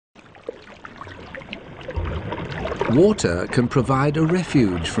Water can provide a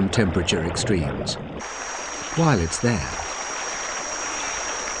refuge from temperature extremes while it's there.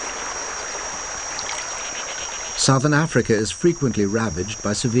 Southern Africa is frequently ravaged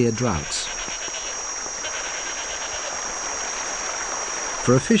by severe droughts.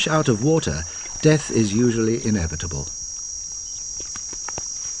 For a fish out of water, death is usually inevitable.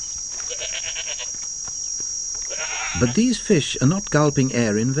 But these fish are not gulping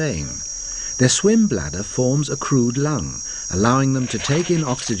air in vain. Their swim bladder forms a crude lung, allowing them to take in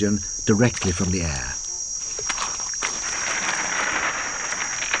oxygen directly from the air.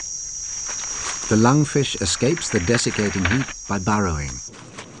 The lungfish escapes the desiccating heat by burrowing.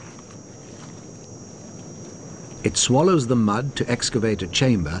 It swallows the mud to excavate a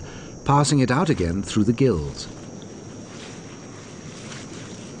chamber, passing it out again through the gills.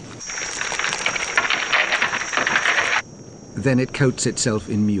 Then it coats itself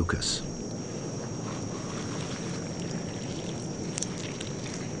in mucus.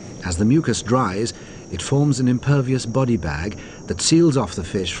 As the mucus dries, it forms an impervious body bag that seals off the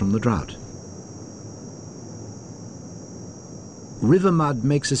fish from the drought. River mud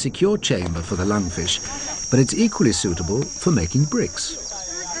makes a secure chamber for the lungfish, but it's equally suitable for making bricks.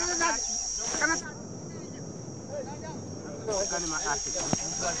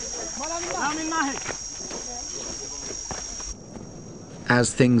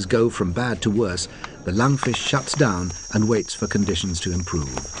 As things go from bad to worse, the lungfish shuts down and waits for conditions to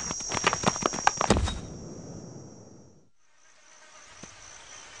improve.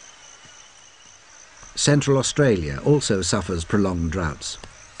 Central Australia also suffers prolonged droughts.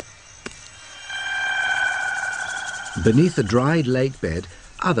 Beneath a dried lake bed,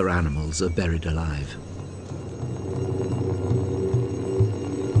 other animals are buried alive.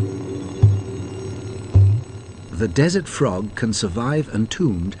 The desert frog can survive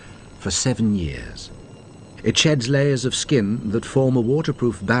entombed for 7 years. It sheds layers of skin that form a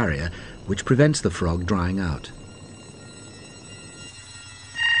waterproof barrier which prevents the frog drying out.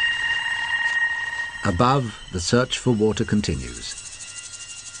 Above, the search for water continues.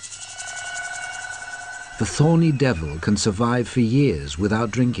 The thorny devil can survive for years without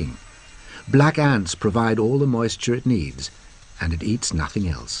drinking. Black ants provide all the moisture it needs, and it eats nothing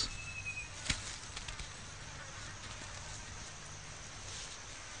else.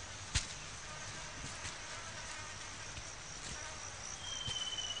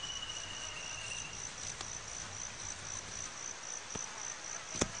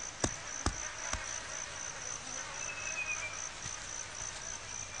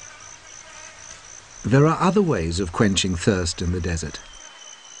 There are other ways of quenching thirst in the desert.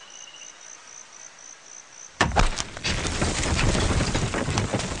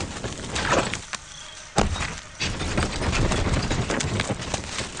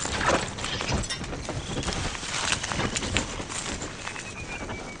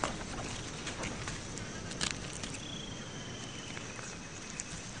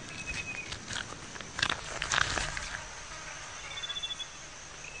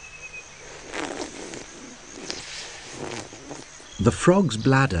 The frog's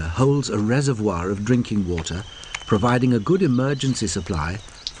bladder holds a reservoir of drinking water, providing a good emergency supply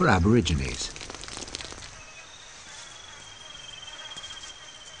for Aborigines.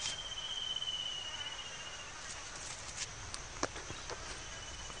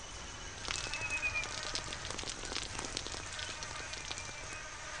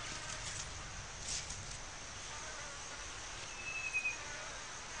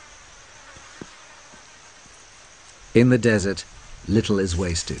 In the desert, little is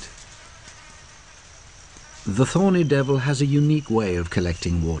wasted. The thorny devil has a unique way of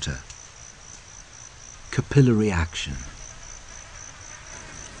collecting water. Capillary action.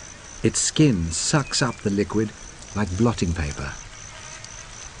 Its skin sucks up the liquid like blotting paper.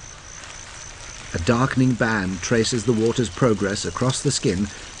 A darkening band traces the water's progress across the skin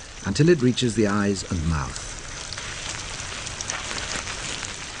until it reaches the eyes and mouth.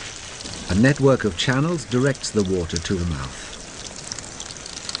 A network of channels directs the water to the mouth.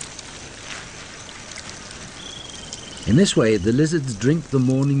 In this way, the lizards drink the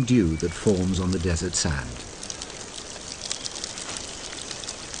morning dew that forms on the desert sand.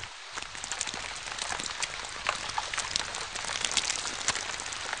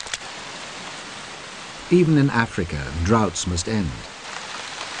 Even in Africa, droughts must end.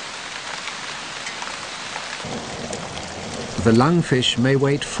 The lungfish may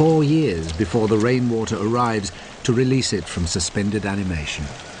wait 4 years before the rainwater arrives to release it from suspended animation.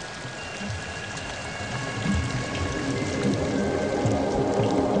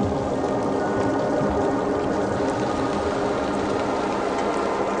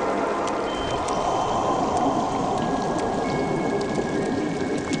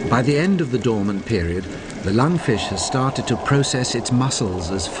 By the end of the dormant period, the lungfish has started to process its mussels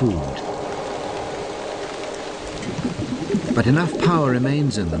as food. But enough power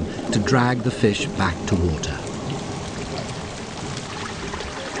remains in them to drag the fish back to water.